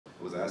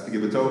I was asked to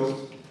give a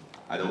toast.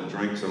 I don't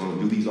drink, so I don't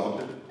do these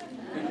often.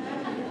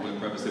 I'm going to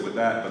preface it with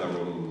that, but I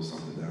wrote a little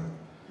something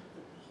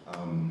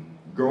down.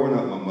 Growing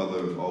up, my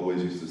mother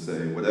always used to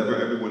say, whatever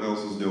everyone else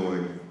is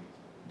doing,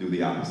 do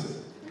the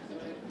opposite.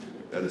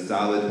 That is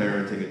solid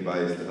parenting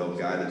advice to help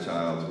guide a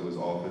child who is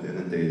often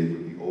inundated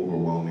with the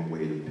overwhelming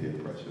weight of peer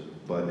pressure.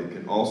 But it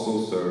can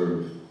also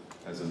serve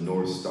as a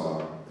North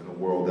Star in a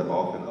world that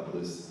often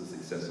uplifts the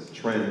success of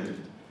trend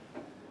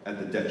at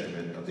the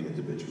detriment of the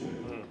individual.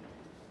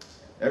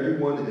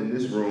 Everyone in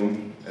this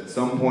room, at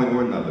some point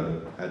or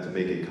another, had to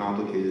make a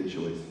complicated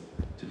choice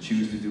to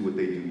choose to do what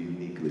they do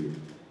uniquely,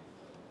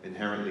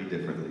 inherently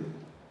differently.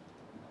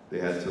 They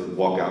had to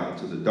walk out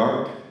into the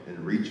dark and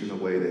reach in a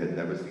way they had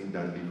never seen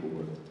done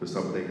before for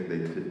something they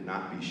could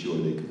not be sure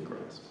they could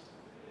grasp.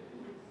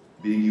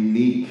 Being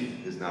unique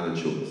is not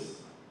a choice,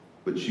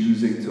 but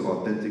choosing to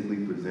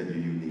authentically present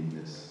your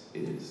uniqueness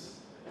is.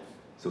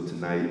 So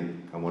tonight,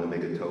 I want to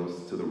make a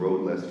toast to the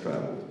road less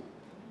traveled,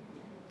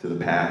 to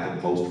the path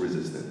of most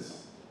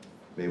resistance.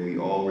 May we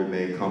all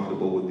remain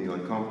comfortable with the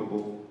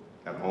uncomfortable,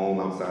 at home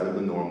outside of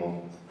the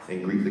normal,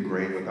 and greet the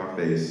grain with our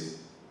face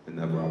and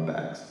never our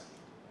backs.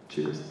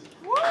 Cheers.